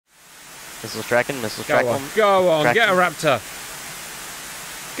Missiles tracking, missiles Go tracking. on, go on, Tracking. get a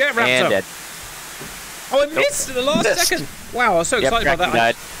raptor. Get a raptor. And dead. Oh, it missed at the last second. Wow, I was so excited about that.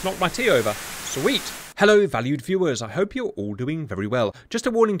 Died. I knocked my tea over. Sweet. Hello, valued viewers. I hope you're all doing very well. Just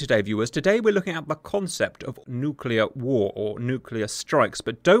a warning today, viewers. Today we're looking at the concept of nuclear war or nuclear strikes.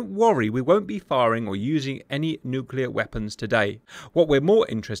 But don't worry, we won't be firing or using any nuclear weapons today. What we're more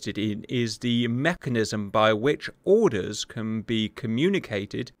interested in is the mechanism by which orders can be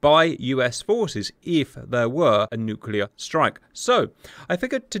communicated by US forces if there were a nuclear strike. So, I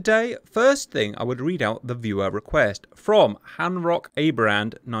figured today, first thing, I would read out the viewer request from Hanrock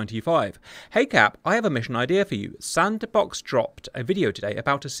Abrand 95. Hey Cap, I have a mission idea for you. Sandbox dropped a video today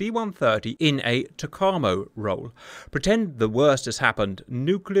about a C-130 in a TACAMO role. Pretend the worst has happened.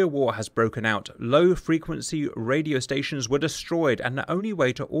 Nuclear war has broken out. Low-frequency radio stations were destroyed, and the only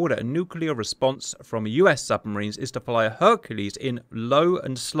way to order a nuclear response from US submarines is to fly a Hercules in low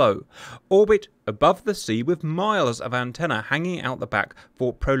and slow, orbit above the sea with miles of antenna hanging out the back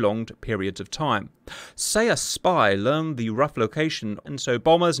for prolonged periods of time. Say a spy learned the rough location, and so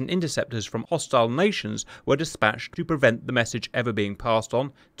bombers and interceptors from hostile nations were dispatched to prevent the message ever being passed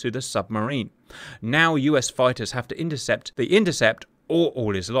on to the submarine. Now US fighters have to intercept the intercept or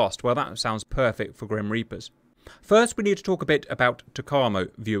all is lost. Well, that sounds perfect for Grim Reapers. First, we need to talk a bit about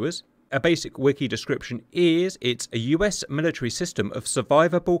TACAMO, viewers. A basic wiki description is it's a US military system of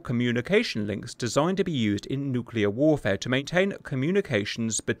survivable communication links designed to be used in nuclear warfare to maintain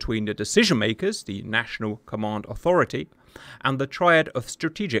communications between the decision makers, the National Command Authority, and the triad of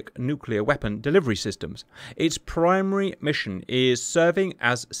strategic nuclear weapon delivery systems. Its primary mission is serving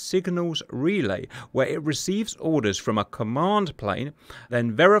as signals relay, where it receives orders from a command plane,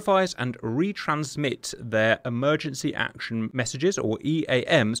 then verifies and retransmits their emergency action messages, or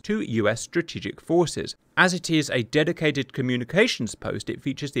EAMs, to US strategic forces. As it is a dedicated communications post, it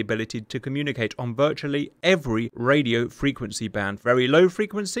features the ability to communicate on virtually every radio frequency band, very low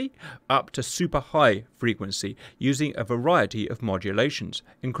frequency up to super high frequency, using a variety of modulations,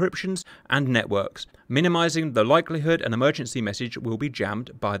 encryptions and networks, minimizing the likelihood an emergency message will be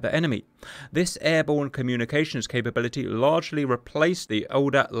jammed by the enemy. This airborne communications capability largely replaced the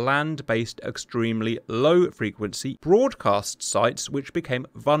older land-based extremely low frequency broadcast sites which became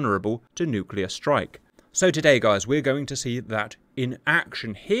vulnerable to nuclear strike. So today, guys, we're going to see that in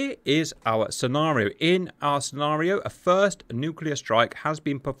action. Here is our scenario. In our scenario, a first nuclear strike has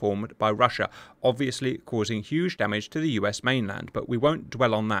been performed by Russia, obviously causing huge damage to the US mainland, but we won't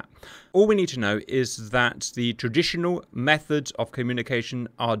dwell on that. All we need to know is that the traditional methods of communication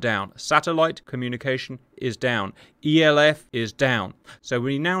are down. Satellite communication is down. ELF is down. So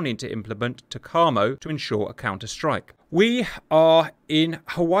we now need to implement TACAMO to ensure a counter-strike. We are in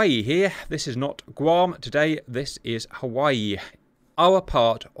Hawaii here. This is not Guam today. This is Hawaii. Our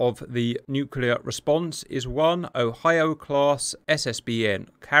part of the nuclear response is one Ohio-class SSBN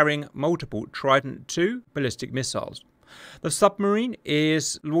carrying multiple Trident II ballistic missiles. The submarine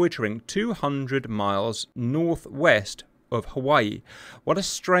is loitering 200 miles northwest of Hawaii. What a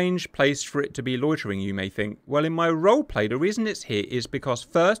strange place for it to be loitering, you may think. Well, in my roleplay, the reason it's here is because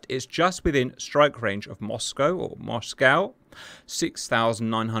first, it's just within strike range of Moscow,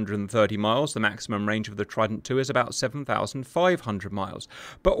 6,930 miles. The maximum range of the Trident II is about 7,500 miles.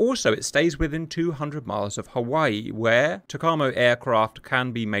 But also it stays within 200 miles of Hawaii, where TACAMO aircraft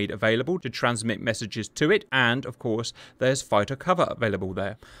can be made available to transmit messages to it. And of course, there's fighter cover available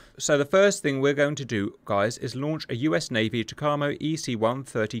there. So the first thing we're going to do, guys, is launch a US Navy TACAMO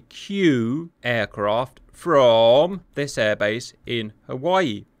EC-130Q aircraft from this airbase in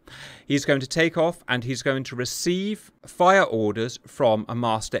Hawaii. He's going to take off and he's going to receive fire orders from a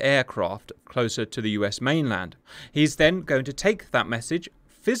master aircraft closer to the US mainland. He's then going to take that message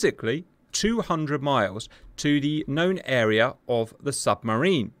physically 200 miles to the known area of the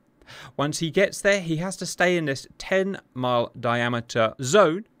submarine. Once he gets there, he has to stay in this 10-mile diameter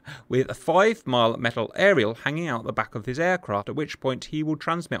zone with a 5-mile metal aerial hanging out the back of his aircraft, at which point he will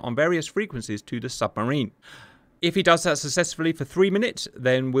transmit on various frequencies to the submarine. If he does that successfully for 3 minutes,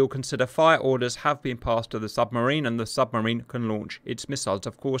 then we'll consider fire orders have been passed to the submarine and the submarine can launch its missiles.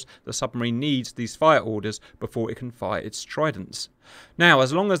 Of course, the submarine needs these fire orders before it can fire its tridents. Now,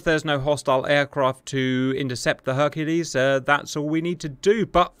 as long as there's no hostile aircraft to intercept the Hercules, that's all we need to do.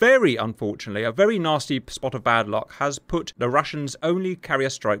 But very unfortunately, a very nasty spot of bad luck has put the Russians' only carrier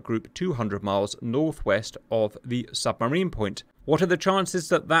strike group 200 miles northwest of the submarine point. What are the chances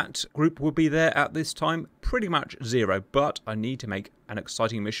that that group will be there at this time? Pretty much zero, but I need to make an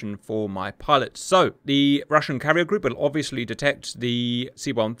exciting mission for my pilots. So, the Russian carrier group will obviously detect the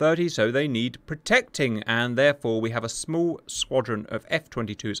C-130, so they need protecting, and therefore we have a small squadron of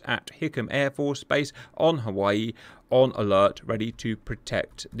F-22s at Hickam Air Force Base on Hawaii on alert, ready to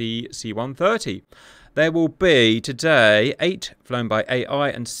protect the C-130. There will be today 8 flown by AI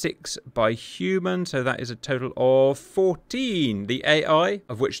and 6 by human, so that is a total of 14. The AI,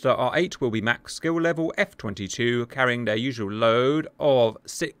 of which there are 8, will be max skill level F-22, carrying their usual load of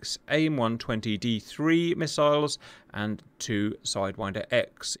 6 AIM-120D3 missiles and 2 Sidewinder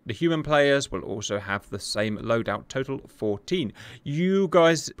X. The human players will also have the same loadout, total 14. You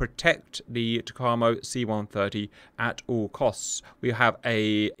guys protect the TACAMO C-130 at all costs. We have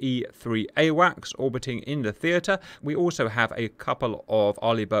a E-3 AWACS orbiting in the theatre. We also have a couple of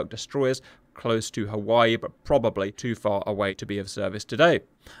Arleigh Burke destroyers close to Hawaii, but probably too far away to be of service today.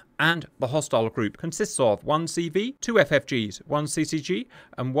 And the hostile group consists of 1 CV, 2 FFGs, 1 CCG,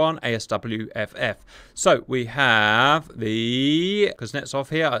 and 1 ASWFF. So we have the Kuznetsov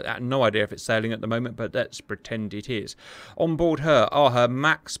here. I have no idea if it's sailing at the moment, but let's pretend it is. On board her are her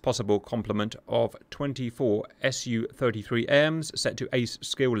max possible complement of 24 Su-33Ms set to ace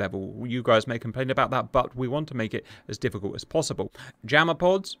skill level. You guys may complain about that, but we want to make it as difficult as possible. Jammer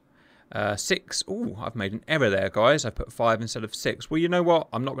pods. 6. Ooh, I've made an error there, guys. I put 5 instead of 6. Well, you know what?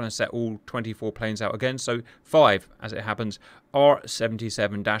 I'm not going to set all 24 planes out again. So 5, as it happens, are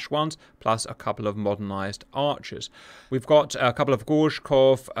 77-1s, plus a couple of modernised Archers. We've got a couple of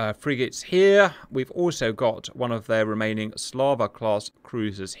Gorshkov frigates here. We've also got one of their remaining Slava-class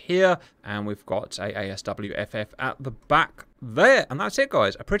cruisers here. And we've got a ASWFF at the back there. And that's it,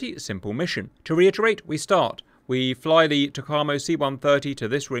 guys. A pretty simple mission. To reiterate, we start. We fly the TACAMO C-130 to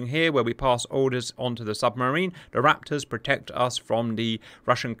this ring here, where we pass orders onto the submarine. The Raptors protect us from the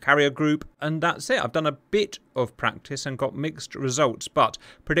Russian carrier group, and that's it. I've done a bit of practice and got mixed results, but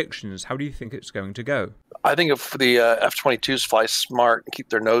predictions, how do you think it's going to go? I think if the F-22s fly smart and keep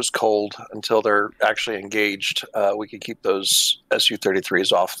their nose cold until they're actually engaged, we could keep those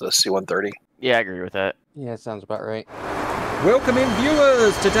Su-33s off the C-130. Yeah, I agree with that. Yeah, sounds about right. Welcome in,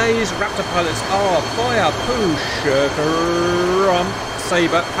 viewers. Today's Raptor pilots are Fire, Push, Grump,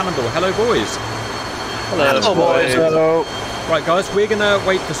 Sabre, Cannonball. Hello, boys. Hello, boys. Hello. Right, guys, we're going to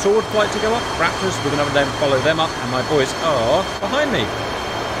wait for Sword Flight to go up. Raptors, we're going to then follow them up, and my boys are behind me.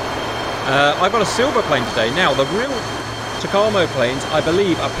 I've got a silver plane today. Now, the real TACAMO planes, I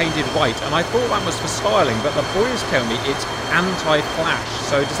believe, are painted white, and I thought that was for styling, but the boys tell me it's anti-flash.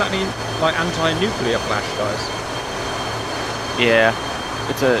 So does that mean, like, anti-nuclear flash, guys? Yeah,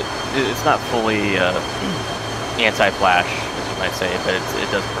 it's not fully anti-flash, as you might say, but it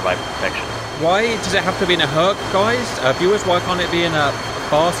does provide protection. Why does it have to be in a Herc, guys? Viewers, why can't it be in a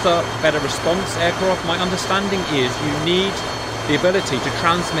faster, better response aircraft? My understanding is you need the ability to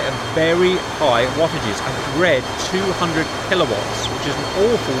transmit at very high wattages. I've read 200 kilowatts, which is an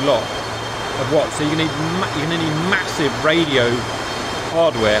awful lot of watts. So you're going to need massive radio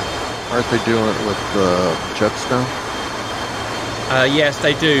hardware. Aren't they doing it with the Jetstone? Yes,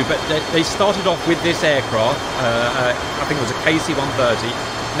 they do, but they started off with this aircraft. I think it was a KC-130.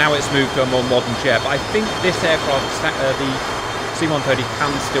 Now it's moved to a more modern jet, but I think this aircraft, the C-130,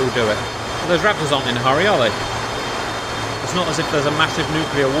 can still do it. Well, those Raptors aren't in a hurry, are they? It's not as if there's a massive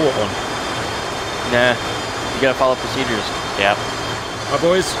nuclear war on. Nah, you gotta follow procedures. Yeah. Hi,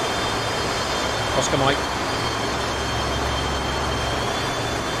 boys. Oscar Mike.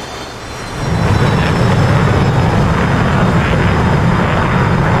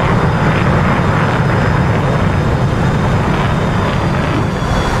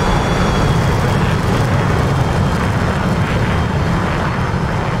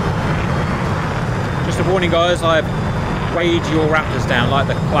 Warning, guys, I've weighed your Raptors down like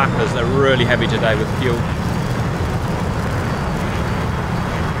the clappers. They're really heavy today with fuel.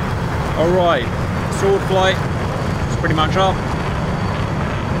 Alright, Sword Flight is pretty much up.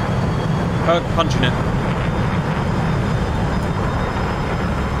 Herc punching it.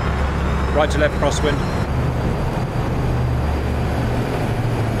 Right to left crosswind.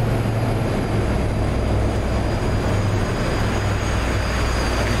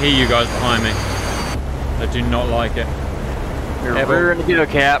 I can hear you guys behind me. I do not like it. You're rearing to go,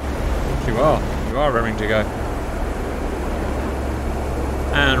 Cap. You are raring to go.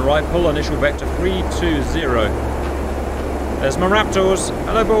 And right pull, initial vector 320. There's my Raptors.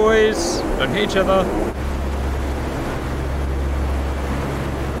 Hello, boys. Don't hit each other.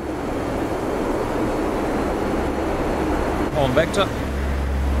 On vector.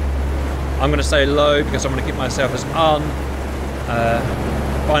 I'm going to stay low because I'm going to keep myself as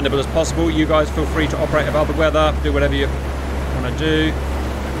findable as possible. You guys feel free to operate above the weather, do whatever you trying to do.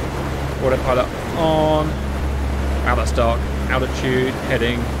 Autopilot on. Wow, that's dark. Altitude,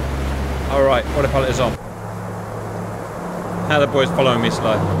 heading. Alright, autopilot is on. Now the boys following me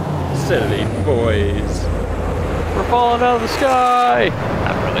slow. Silly boys. We're falling out of the sky!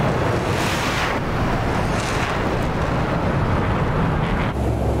 Not really.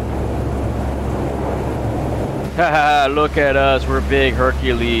 Haha, look at us, we're big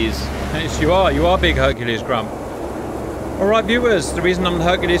Hercules. Yes, you are. You are big Hercules, Grump. Alright, viewers, the reason I'm the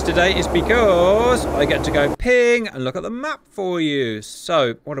Hercules today is because I get to go ping and look at the map for you.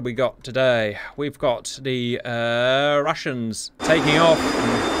 So, what have we got today? We've got the Russians taking off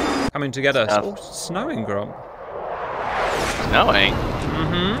and coming together. Oh, snowing, Grump. Snowing?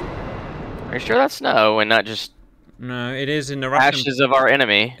 Mm-hmm. Are you sure that's snow and not just... No, it is in the Russian... ashes of our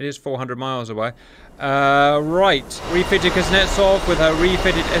enemy? It is 400 miles away. Right, refitted Kuznetsov with her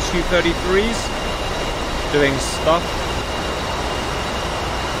refitted Su-33s. Doing stuff.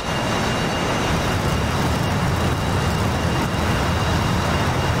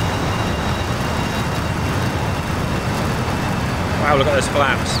 Wow, look at those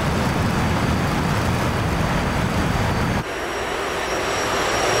flaps.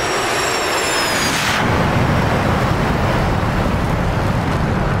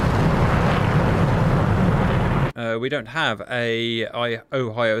 We don't have a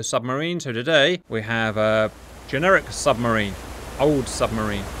Ohio submarine, so today we have a generic submarine, old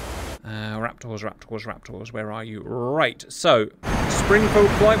submarine. Raptors, where are you? Right, so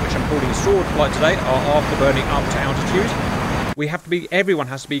Springfield flight, which I'm calling Sword flight today, are afterburning up to altitude. We have to be, everyone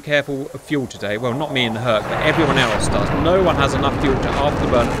has to be careful of fuel today. Well, not me and the Herc, but everyone else does. No one has enough fuel to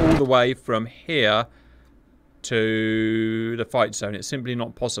afterburn all the way from here to the fight zone. It's simply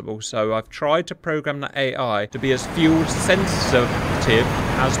not possible. So I've tried to program the AI to be as fuel sensitive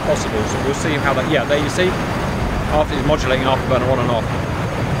as possible. So we'll see how that, yeah, there you see. After it's modulating afterburner on and off.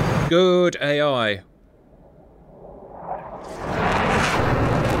 Good AI.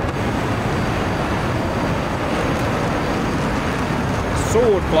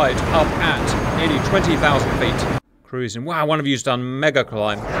 Sword flight up at nearly 20,000 feet. Cruising. Wow, one of you's done mega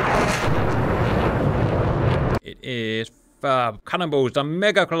climb. It is fab. Cannonball's done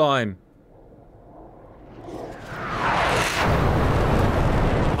mega climb.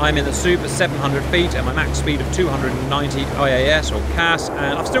 I'm in the Super 700 feet at my max speed of 290 IAS or CAS,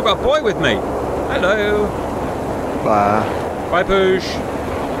 and I've still got a boy with me. Hello. Bye. Bye, Poosh.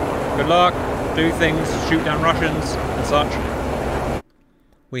 Good luck. Do things, shoot down Russians and such.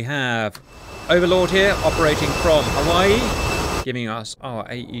 We have Overlord here, operating from Hawaii, giving us our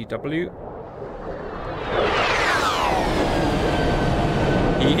AEW.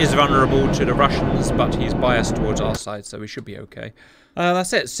 He is vulnerable to the Russians, but he's biased towards our side, so we should be okay.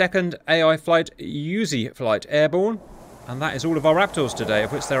 That's it. Second AI flight, Uzi flight, airborne. And that is all of our Raptors today,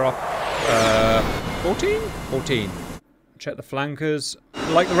 of which there are 14? 14. Check the flankers.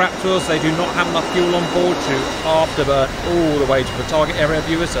 Like the Raptors, they do not have enough fuel on board to afterburn all the way to the target area,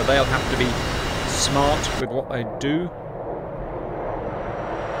 viewers, so they'll have to be smart with what they do.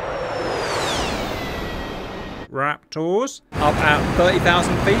 Raptors up at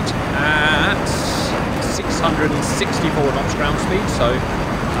 30,000 feet at 664 knots ground speed, so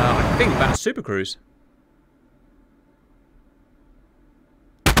I think that's Super Cruise.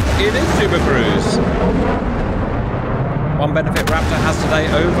 It is Super Cruise. One benefit Raptor has today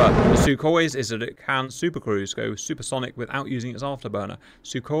over the Sukhois is that it can Super Cruise, go supersonic without using its afterburner.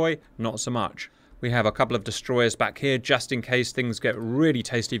 Sukhoi, not so much. We have a couple of destroyers back here just in case things get really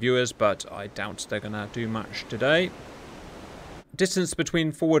tasty, viewers, but I doubt they're going to do much today. Distance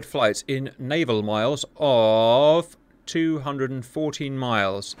between forward flights in naval miles of 214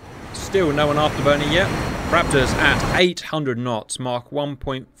 miles. Still no one afterburning yet. Raptors at 800 knots, Mark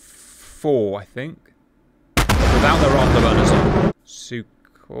 1.4, I think. Without their afterburners on.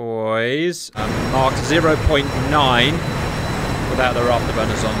 Sukhois, Mark 0.9 without their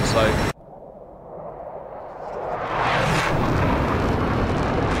afterburners on, so...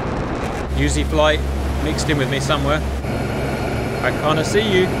 Uzi flight mixed in with me somewhere. I can't see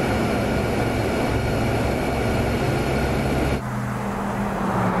you.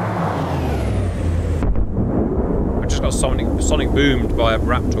 I just got sonic boomed by a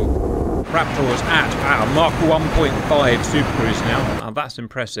Raptor. Raptor's at Mark 1.5 Super Cruise now. Now that's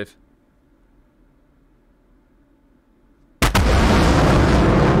impressive.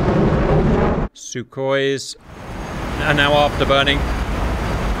 Sukhois are now afterburning.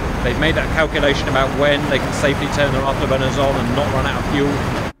 They've made that calculation about when they can safely turn their afterburners on and not run out of fuel.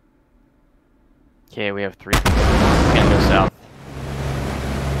 Okay, we have 3. Can't go south.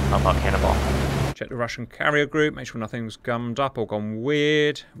 How about Cannonball? Check the Russian carrier group, make sure nothing's gummed up or gone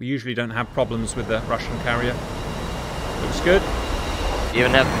weird. We usually don't have problems with the Russian carrier. Looks good. You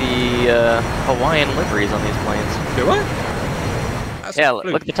even have the Hawaiian liveries on these planes. Do I? That's yeah, look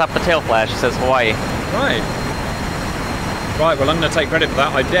at the top of the tail flash. It says Hawaii. Right. Right, well, I'm going to take credit for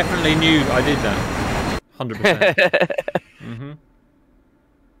that. I definitely knew I did that. 100%. Mm-hmm.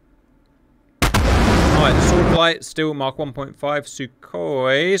 Alright, the sword flight, still Mark 1.5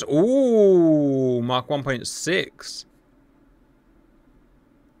 Sukhois. Ooh, Mark 1.6.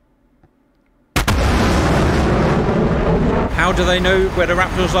 How do they know where the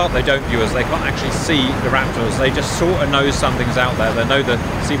Raptors are? They don't, viewers. They can't actually see the Raptors. They just sort of know something's out there. They know the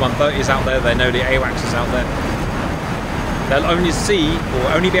C-130 is out there. They know the AWACS is out there. They'll only see,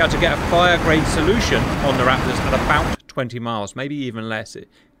 or only be able to get a fire-grade solution on the Raptors at about 20 miles, maybe even less. It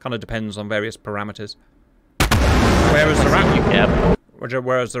kind of depends on various parameters. Whereas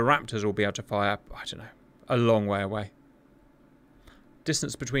the Raptors will be able to fire, I don't know, a long way away.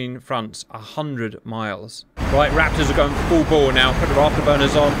 Distance between fronts, 100 miles. Right, Raptors are going full bore now. Put the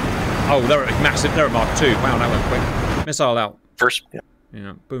afterburners on. Oh, they're massive. They're at Mark 2. Wow, that went quick. Missile out. First, yeah.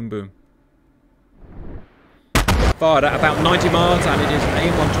 Yeah, boom, boom. Fired at about 90 miles, and it is an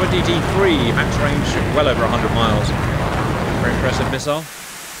AIM-120D3. Max range well over 100 miles. Very impressive missile.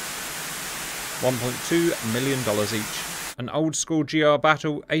 $1.2 million each. An old school GR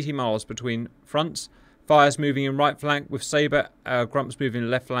battle, 80 miles between fronts. Fires moving in right flank with Sabre, Grumps moving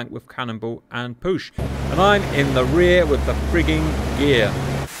left flank with Cannonball and Push. And I'm in the rear with the frigging gear.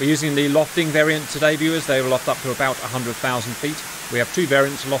 We're using the lofting variant today, viewers. They will loft up to about 100,000 feet. We have two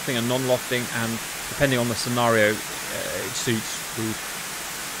variants, lofting and non-lofting, and depending on the scenario it suits, we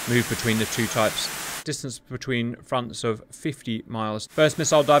move between the two types. Distance between fronts of 50 miles. First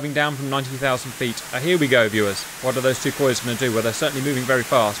missile diving down from 90,000 feet. Here we go, viewers. What are those two Sukhoi going to do? Well, they're certainly moving very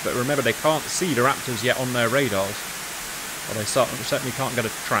fast, but remember they can't see the Raptors yet on their radars. Well, they certainly can't get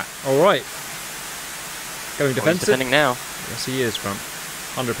a track. All right. Going defensive. He's defending now. Yes, he is, Grump.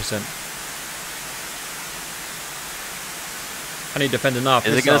 100%. Can he defend enough?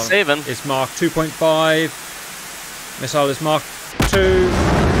 Is it going to save him? It's Mark 2.5. Missile is Mark 2.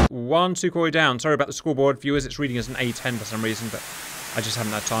 One Sukhoi down. Sorry about the scoreboard, viewers. It's reading as an A10 for some reason, but I just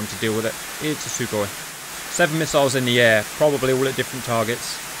haven't had time to deal with it. It's a Sukhoi. 7 missiles in the air, probably all at different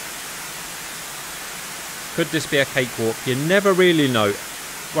targets. Could this be a cakewalk? You never really know.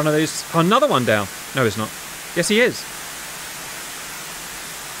 One of those... Oh, another one down. No, it's not. Yes, he is.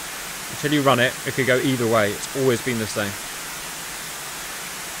 Until you run it, it could go either way. It's always been the same.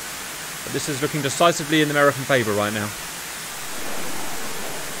 But this is looking decisively in American favour right now.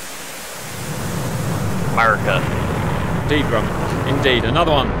 America. Indeed, Grump. Indeed.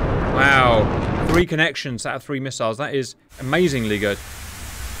 Another one. Wow. 3 connections out of 3 missiles. That is amazingly good.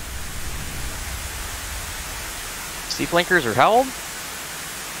 Sea flankers are how old?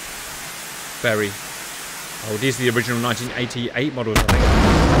 Very. Oh, these are the original 1988 models, I think.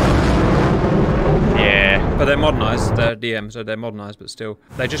 Yeah. But they're modernised. They're DM, so they're modernised, but still.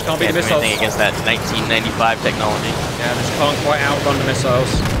 They just can't beat the missiles. Anything against that 1995 technology. Yeah, they just can't quite outrun the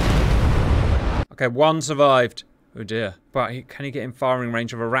missiles. Okay, one survived. Oh dear. But can he get in firing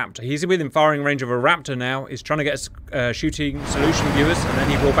range of a Raptor? He's within firing range of a Raptor now. He's trying to get a shooting solution, viewers, and then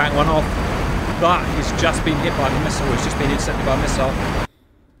he will bang one off. But he's just been hit by a missile. He's just been intercepted by a missile.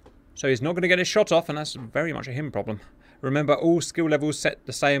 So he's not going to get his shot off, and that's very much a him problem. Remember, all skill levels set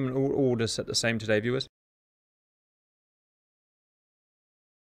the same and all orders set the same today, viewers.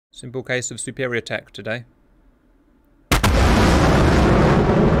 Simple case of superior tech today.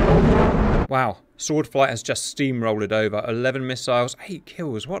 Wow, sword flight has just steamrolled over. 11 missiles, 8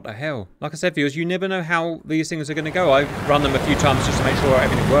 kills, what the hell? Like I said, viewers, you never know how these things are going to go. I've run them a few times just to make sure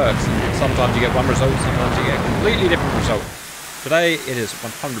everything works. And sometimes you get one result, sometimes you get a completely different result. Today, it is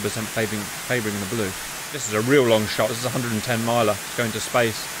 100% favouring the blue. This is a real long shot. This is a 110 miler. It's going to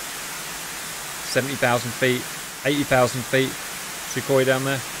space. 70,000 feet, 80,000 feet. Sukhoi down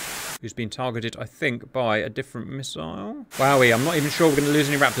there, who's been targeted, I think, by a different missile. Wowie, I'm not even sure we're going to lose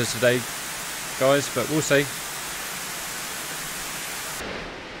any Raptors today, guys, but we'll see.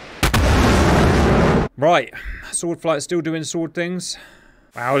 Right, sword flight still doing sword things.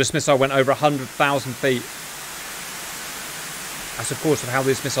 Wow, this missile went over 100,000 feet. That's of course of how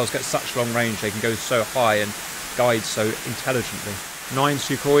these missiles get such long range. They can go so high and guide so intelligently. 9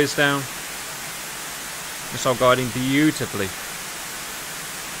 Sukhois down. Missile guiding beautifully.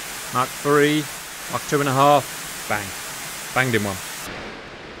 Mark 3, Mark 2.5. Bang. Banged him one.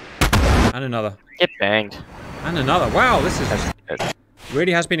 And another. Get banged. And another. Wow, this is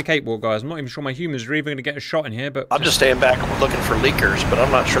Really has been a cakewalk, guys. I'm not even sure my humans are even going to get a shot in here, but... I'm just staying back looking for leakers, but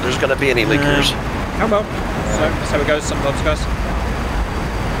I'm not sure there's going to be any leakers. Oh well. So that's how it goes sometimes, guys.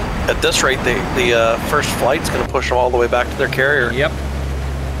 At this rate, the first flight's going to push them all the way back to their carrier. Yep.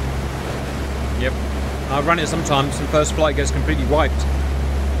 Yep. I've run it sometimes, and first flight gets completely wiped.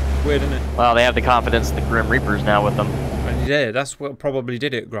 Weird, isn't it? Well, they have the confidence of the Grim Reapers now with them. Yeah, that's what probably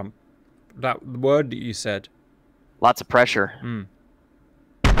did it, Grump. That word that you said. Lots of pressure.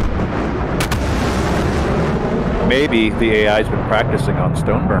 Maybe the AI's been practicing on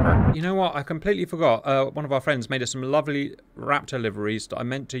Stoneburner. You know what? I completely forgot. One of our friends made us some lovely Raptor liveries that I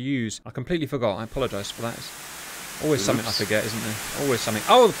meant to use. I completely forgot. I apologise for that. It's always something I forget, isn't there? Always something.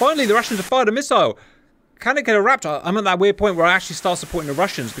 Oh, finally, the Russians have fired a missile. Can it get a Raptor? I'm at that weird point where I actually start supporting the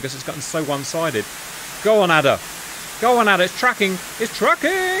Russians because it's gotten so one-sided. Go on, Ada. Go on, Ada. It's tracking. It's tracking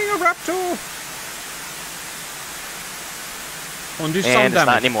a Raptor. On, do some damage. And it's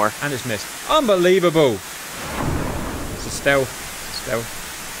not anymore. And it's missed. Unbelievable. It's a stealth.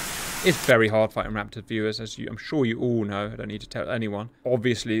 It's very hard fighting Raptor, viewers, as I'm sure you all know. I don't need to tell anyone.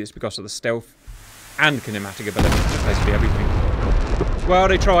 Obviously, it's because of the stealth and kinematic ability to basically everything. Well,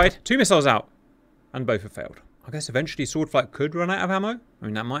 they tried. 2 missiles out. And both have failed. I guess eventually Swordfight could run out of ammo. I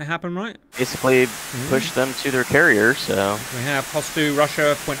mean, that might happen, right? Basically, push them to their carrier, so... We have Hostu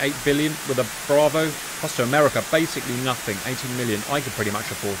Russia, 0.8 billion with a Bravo. Hostu America, basically nothing, 18 million. I could pretty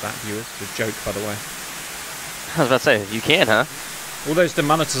much afford that, viewers. It's a joke, by the way. I was about to say, you can, huh? All those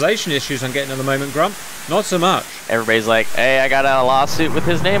demonetization issues I'm getting at the moment, Grump, not so much. Everybody's like, hey, I got a lawsuit with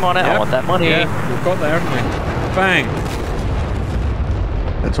his name on it. Yep. I want that money. Yeah, we've got there, haven't we? Bang.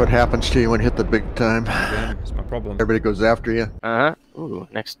 That's what happens to you when you hit the big time. Yeah, that's my problem. Everybody goes after you. Uh-huh. Ooh,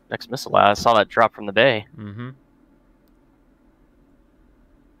 next missile. I saw that drop from the bay. Mm-hmm.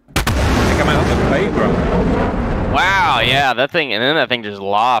 I think I'm out of the bay, Grump. Wow, yeah, that thing, and then that thing just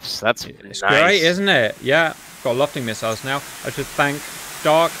lofts. That's it's nice. Great, isn't it? Yeah, got lofting missiles now. I should thank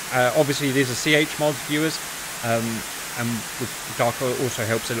Dark. Obviously, these are CH mods, viewers. And with Dark also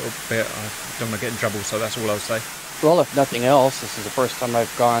helps a little bit. I don't want to get in trouble, so that's all I'll say. Well, if nothing else, this is the first time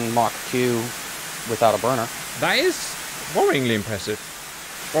I've gone Mach 2 without a burner. That is worryingly impressive.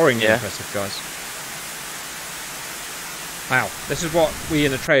 Worryingly impressive, guys. Wow, this is what we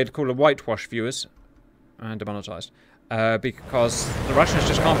in the trade call a whitewash, viewers. And demonetized. Because the Russians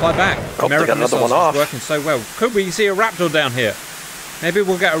just can't fly back. Oh, American they got another missiles one off. working so well. Could we see a Raptor down here? Maybe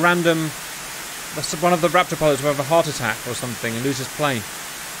we'll get a random... One of the Raptor pilots will have a heart attack or something and lose his plane.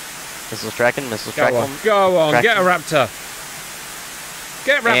 Missiles tracking, missiles tracking. Go on, get a Raptor.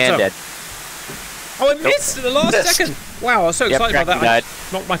 Get Raptor. And dead. Oh, it missed at the last second. Wow, I was so excited about that. Died. I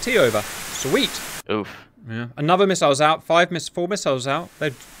knocked my T over. Sweet. Oof. Yeah. Another missile's out. 4 missiles out.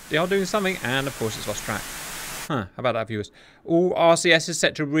 They are doing something, and of course it's lost track. Huh, how about that, viewers? All RCS is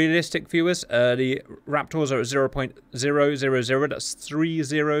set to realistic, viewers. The Raptors are at 0.000. That's 3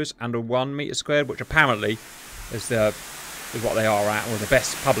 zeros and a 1 meter squared, which apparently is what they are at, or the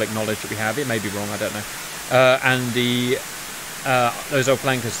best public knowledge that we have. It may be wrong, I don't know. And the those old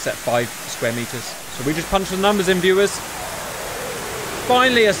flankers set 5 square meters. So we just punch the numbers in, viewers.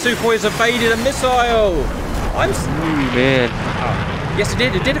 Finally, a Sukhoi has evaded a missile. Man. Oh. Yes, it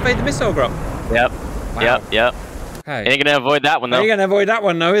did. It did evade the missile, Grump. Yep. Wow. Yep. Okay. Ain't gonna avoid that one, though. Ain't gonna avoid that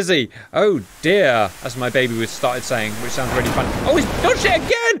one, no, is he? Oh, dear. As my baby was started saying, which sounds really funny. Oh, he's dodged it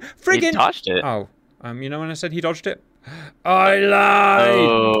again! Friggin'! He dodged it. Oh. You know when I said he dodged it? I lied!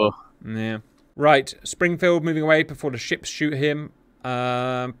 Oh. Yeah. Right. Springfield moving away before the ships shoot him.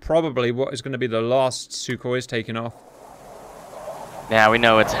 Probably what is going to be the last Sukhoi is taken off. Yeah, we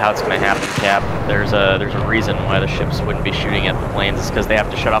know how it's going to happen, Cap. There's a reason why the ships wouldn't be shooting at the planes. It's because they have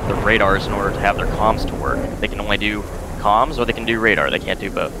to shut off the radars in order to have their comms to work. They can only do comms or they can do radar. They can't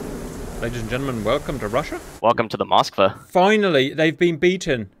do both. Ladies and gentlemen, welcome to Russia. Welcome to the Moskva. Finally, they've been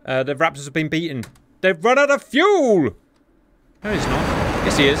beaten. The Raptors have been beaten. They've run out of fuel! No, he's not.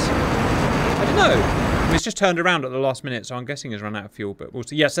 Yes, he is. I don't know. I mean, it's just turned around at the last minute, so I'm guessing he's run out of fuel. But we'll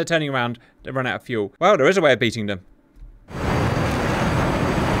see. Yes, they're turning around. They've run out of fuel. Well, there is a way of beating them.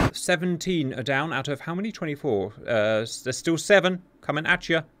 17 are down out of how many? 24. There's still 7 coming at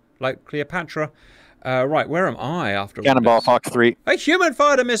you, like Cleopatra. Right, where am I after Cannonball, all this? Fox 3. A human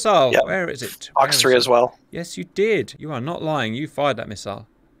fired a missile! Yep. Where is it? Fox 3 as well. Yes, you did. You are not lying. You fired that missile.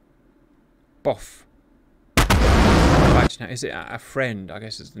 Boff. Right, now, is it a friend? I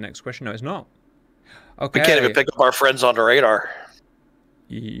guess is the next question. No, it's not. Okay. We can't even pick up our friends on the radar.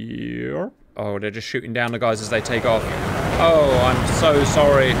 Yep. Oh, they're just shooting down the guys as they take off. Oh, I'm so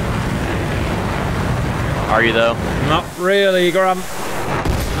sorry. Are you, though? Not really, Grump.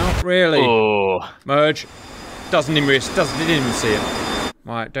 Not really. Oh. Merge. Didn't even see him.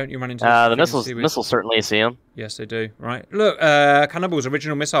 Right, don't you run into the missiles certainly see him. Yes, they do. Right, look, Cannonball's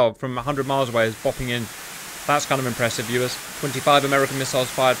original missile from 100 miles away is bopping in. That's kind of impressive, viewers. 25 American missiles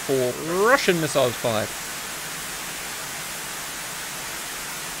fired, 4 Russian missiles fired.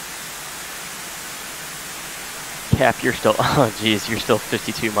 Cap, you're still, oh jeez, you're still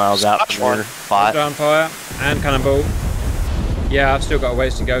 52 miles out from your spot. Down fire and Cannonball. Yeah, I've still got a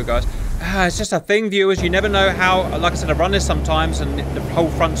ways to go, guys. It's just a thing, viewers. You never know how, like I said, I run this sometimes and the whole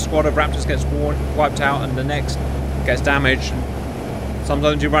front squad of Raptors gets wiped out and the next gets damaged.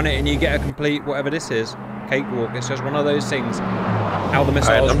 Sometimes you run it and you get a complete, whatever this is, cakewalk. It's just one of those things. How the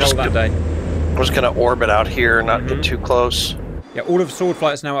missiles roll that day. I'm just going to orbit out here and not get too close. Yeah, all of Sword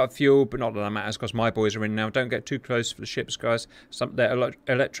Flight's now out of fuel, but not that that matters because my boys are in now. Don't get too close for the ships, guys. Their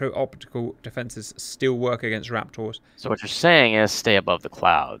electro-optical defenses still work against Raptors. So what you're saying is stay above the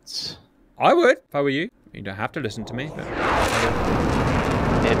clouds. I would, if I were you. You don't have to listen to me. But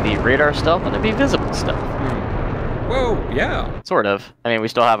it'd be radar stealth and it'd be visible stealth. Well, yeah. Sort of. I mean, we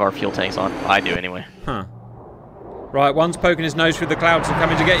still have our fuel tanks on. I do, anyway. Huh. Right, one's poking his nose through the clouds and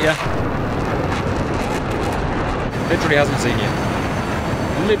coming to get you. Literally hasn't seen you.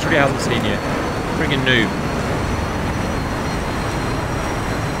 Literally hasn't seen you. Friggin' noob.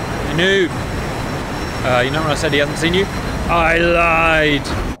 Hey, noob. You know when I said he hasn't seen you? I lied.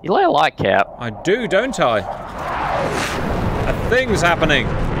 You lie a lot, Cap. I do, don't I? A thing's happening.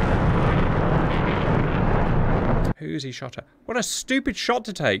 Who's he shot at? What a stupid shot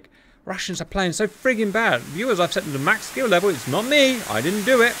to take. Russians are playing so friggin' bad. Viewers, I've set them to max skill level. It's not me. I didn't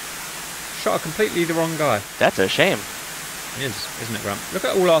do it. Shot a completely the wrong guy. That's a shame. It is, isn't it, Grump? Look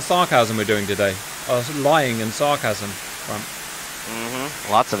at all our sarcasm we're doing today. Our lying and sarcasm, Grump.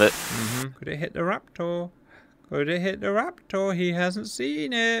 Lots of it. Could it hit the Raptor? Could it hit the Raptor? He hasn't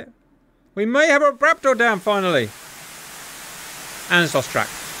seen it. We may have a Raptor down finally. And it's lost track.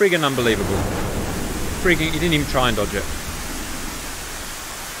 Friggin' unbelievable. Friggin', he didn't even try and dodge it.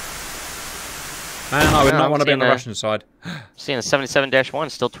 Man, I would not want to be on the Russian side. Seeing a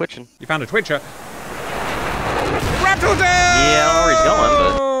 77-1 still twitching. You found a twitcher. Raptor down! Yeah, I don't know where he's going,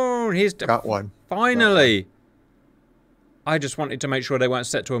 but... He's got one. Finally. I just wanted to make sure they weren't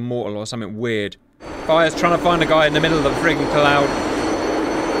set to a mortal or something weird. Fire's trying to find a guy in the middle of the friggin' cloud.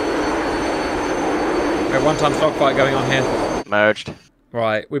 We have one-time dogfight going on here. Merged.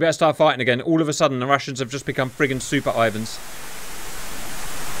 Right, we better start fighting again. All of a sudden, the Russians have just become friggin' super Ivans.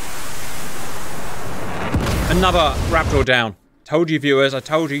 Another Raptor down. Told you, viewers, I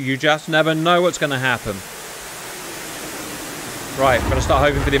told you, you just never know what's going to happen. Right, gotta start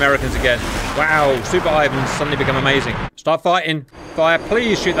hoping for the Americans again. Wow, Super Ivans suddenly become amazing. Start fighting. Fire,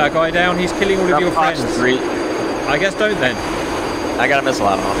 please shoot that guy down. He's killing all of your friends. I guess don't then. I got a missile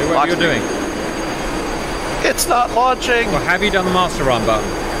out on him. Do what you're doing. It's not launching. Well, have you done the master arm button?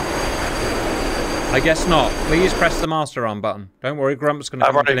 I guess not. Please press the master arm button. Don't worry, Grump's gonna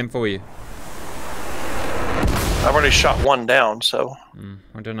come and kill him for you. I've already shot one down, so...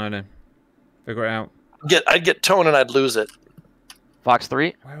 I don't know then. Figure it out. I'd get tone and I'd lose it. Fox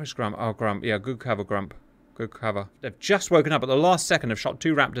 3. Where is Grump? Oh, Grump. Yeah, good cover, Grump. Good cover. They've just woken up at the last second. Have shot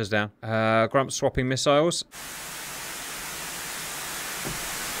 2 Raptors down. Grump's swapping missiles.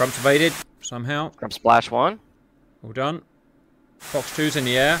 Grump's evaded somehow. Grump splash 1. All done. Fox 2's in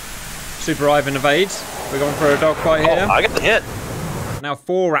the air. Super Ivan evades. We're going for a dogfight here. I got the hit. Now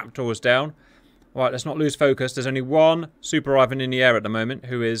 4 Raptors down. Right, let's not lose focus. There's only one Super Ivan in the air at the moment,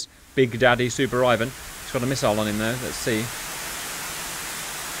 who is Big Daddy Super Ivan. He's got a missile on him though. Let's see.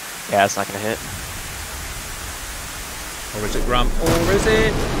 Yeah, it's not going to hit. Or is it Grump? Or is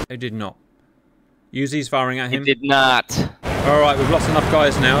it? It did not. Uzi's firing at him. It did not. Alright, we've lost enough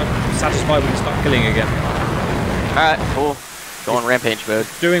guys now. I'm satisfied we can start killing again. Alright, cool. Go on rampage mode.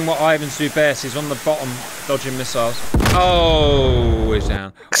 Doing what Ivans do best. He's on the bottom, dodging missiles. Oh, he's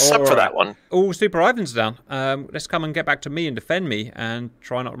down. Except for that one. All Super Ivan's down. Let's come and get back to me and defend me and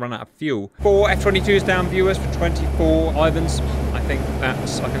try not to run out of fuel. 4 F-22s down, viewers, for 24 Ivans. I think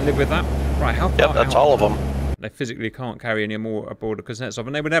that's... I can live with that. Right, how far? Yep, that's all of them. They physically can't carry any more aboard the Kuznetsov,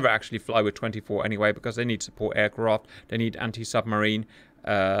 and they would never actually fly with 24 anyway because they need support aircraft, they need anti-submarine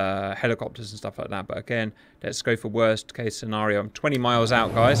helicopters and stuff like that. But again, let's go for worst case scenario. I'm 20 miles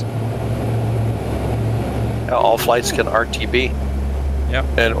out, guys. All flights can RTB. Yep.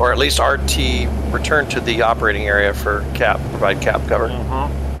 And, or at least RT return to the operating area for cap, provide cap cover.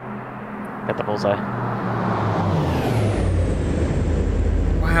 Got the bullseye.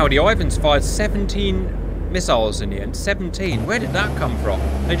 Wow, the Ivans fired 17 missiles in the end. 17. Where did that come from?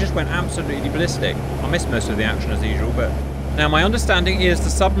 They just went absolutely ballistic. I missed most of the action as usual, but Now, my understanding is the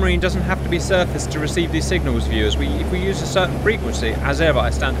submarine doesn't have to be surfaced to receive these signals, viewers. If we use a certain frequency, as ever, I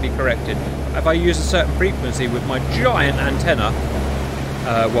stand to be corrected. If I use a certain frequency with my giant antenna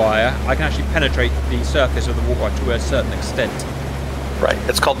wire, I can actually penetrate the surface of the water to a certain extent. Right.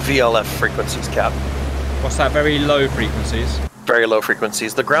 It's called VLF frequencies, Cap. What's that? Very low frequencies? Very low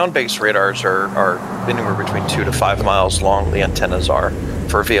frequencies. The ground-based radars are anywhere between 2 to 5 miles long. The antennas are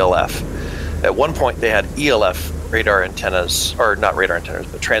for VLF. At one point, they had ELF radar antennas, or not radar antennas,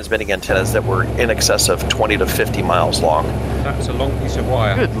 but transmitting antennas that were in excess of 20 to 50 miles long. That's a long piece of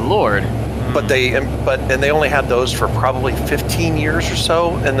wire. Good lord. But they only had those for probably 15 years or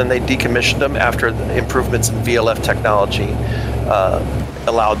so, and then they decommissioned them after the improvements in VLF technology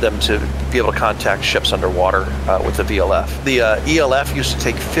allowed them to be able to contact ships underwater with the VLF. The ELF used to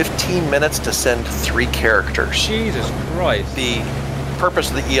take 15 minutes to send 3 characters. Jesus Christ. The purpose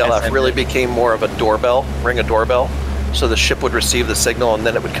of the ELF really became more of a doorbell, ring a doorbell, so the ship would receive the signal and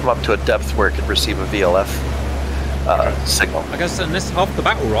then it would come up to a depth where it could receive a VLF signal. I guess and this is half the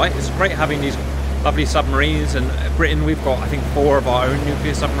battle, right? It's great having these lovely submarines, and Britain, we've got I think 4 of our own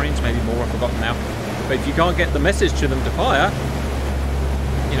nuclear submarines, maybe more, I've forgotten now. But if you can't get the message to them to fire,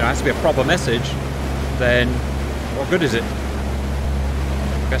 you know, it has to be a proper message, then what good is it?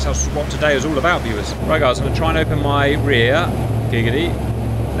 I guess that's what today is all about, viewers. Right guys, I'm going to try and open my rear. Giggity.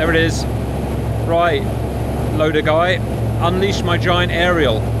 There it is. Right. Loader guy. Unleash my giant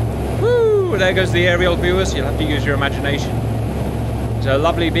aerial. Woo! There goes the aerial, viewers. You'll have to use your imagination. It's a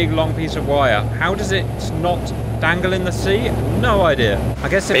lovely big long piece of wire. How does it not dangle in the sea? No idea. I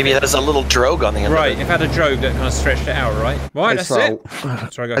guess if maybe it has a little drogue on the end of it. Right, if it had a drogue that kind of stretched it out, right? Right, that's it.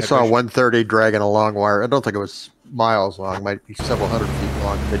 Sorry, go ahead. I saw 130 dragging a long wire. I don't think it was miles long. It might be several hundred feet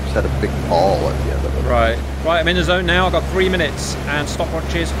long. They just had a big ball at the end of it. Right. Right, I'm in the zone now. I've got 3 minutes, and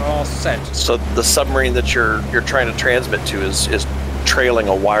stopwatches are set. So the submarine that you're trying to transmit to is trailing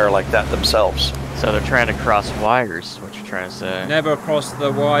a wire like that themselves. So they're trying to cross wires, what you're trying to say. Never cross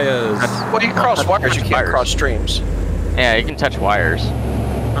the wires. Well, you can cross wires, you can't cross streams. Yeah, you can touch wires.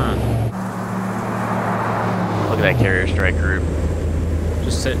 Huh. Look at that carrier strike group.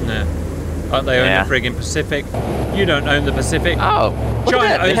 Just sitting there. Like they own the friggin' Pacific. You don't own the Pacific. Oh, look China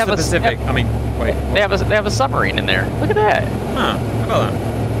at that. They owns have the a Pacific. I mean, wait. They have a submarine in there. Look at that. Huh. How about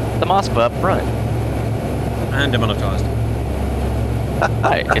that? The Mospa up front. And demonetized.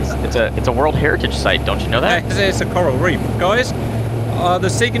 Hi, it's a World Heritage Site. Don't you know that? Yeah, it's a coral reef, guys. The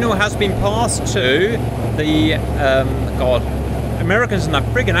signal has been passed to the Americans and their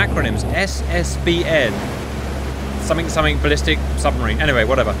friggin' acronyms. SSBN. Something ballistic submarine. Anyway,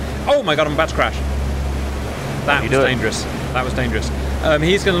 whatever. Oh my god, I'm about to crash. That was dangerous. That was dangerous.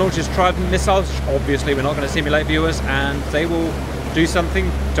 He's going to launch his Trident missiles. Obviously, we're not going to simulate, viewers, and they will do something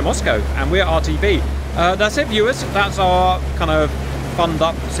to Moscow. And we're RTV. That's it, viewers. That's our kind of fund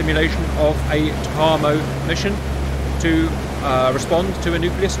up simulation of a TACAMO mission to respond to a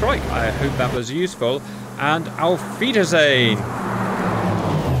nuclear strike. I hope that was useful. And auf Wiedersehen.